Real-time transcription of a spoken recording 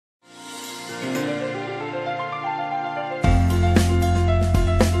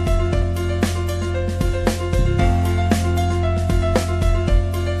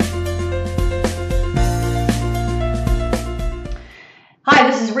Hi,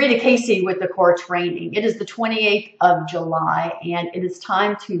 this is Rita Casey with the Core Training. It is the 28th of July and it is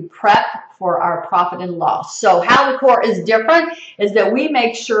time to prep for our profit and loss. So how the Core is different is that we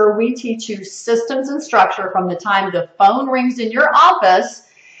make sure we teach you systems and structure from the time the phone rings in your office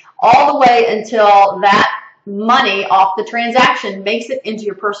all the way until that money off the transaction makes it into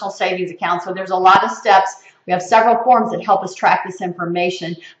your personal savings account. So there's a lot of steps. We have several forms that help us track this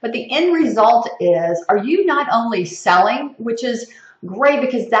information. But the end result is, are you not only selling, which is great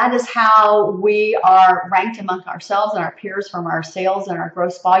because that is how we are ranked among ourselves and our peers from our sales and our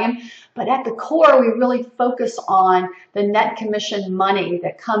gross volume. But at the core, we really focus on the net commission money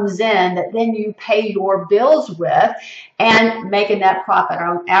that comes in that then you pay your bills with and make a net profit.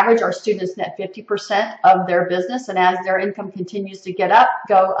 On average, our students net 50% of their business, and as their income continues to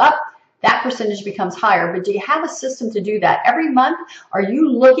go up, that percentage becomes higher. But do you have a system to do that? Every month, are you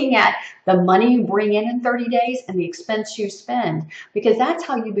looking at the money you bring in 30 days and the expense you spend? Because that's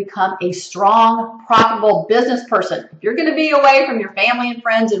how you become a strong, profitable business person. If you're going to be away from your family and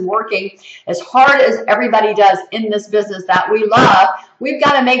friends and working as hard as everybody does in this business that we love, we've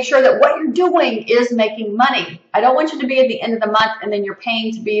got to make sure that what you're doing is making money. I don't want you to be at the end of the month and then you're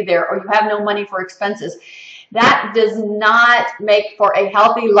paying to be there or you have no money for expenses. That does not make for a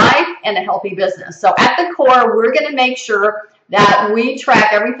healthy life and a healthy business. So at the core, we're going to make sure that we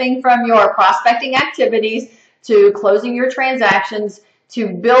track everything from your prospecting activities to closing your transactions to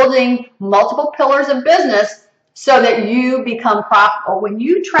building multiple pillars of business so that you become profitable. When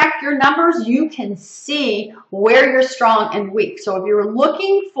you track your numbers, you can see where you're strong and weak. So if you're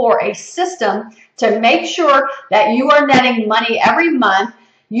looking for a system to make sure that you are netting money every month,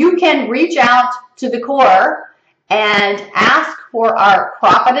 you can reach out to the core and ask for our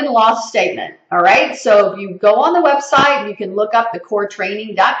profit and loss statement. All right. So if you go on the website, you can look up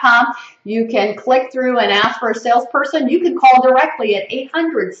thecoretraining.com. You can click through and ask for a salesperson. You can call directly at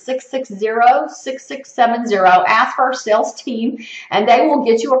 800-660-6670. Ask for our sales team and they will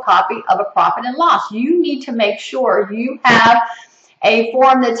get you a copy of a profit and loss. You need to make sure you have a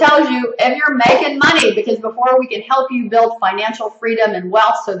form that tells you if you're making money, because before we can help you build financial freedom and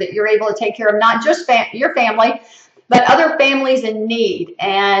wealth so that you're able to take care of not just your family, but other families in need.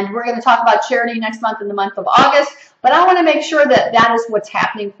 And we're going to talk about charity next month in the month of August, but I want to make sure that that is what's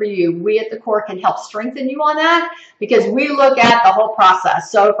happening for you. We at the core can help strengthen you on that because we look at the whole process.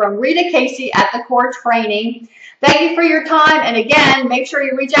 So from Rita Casey at the Core Training, thank you for your time. And again, make sure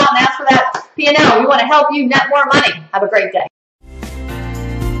you reach out and ask for that P&L. We want to help you net more money. Have a great day.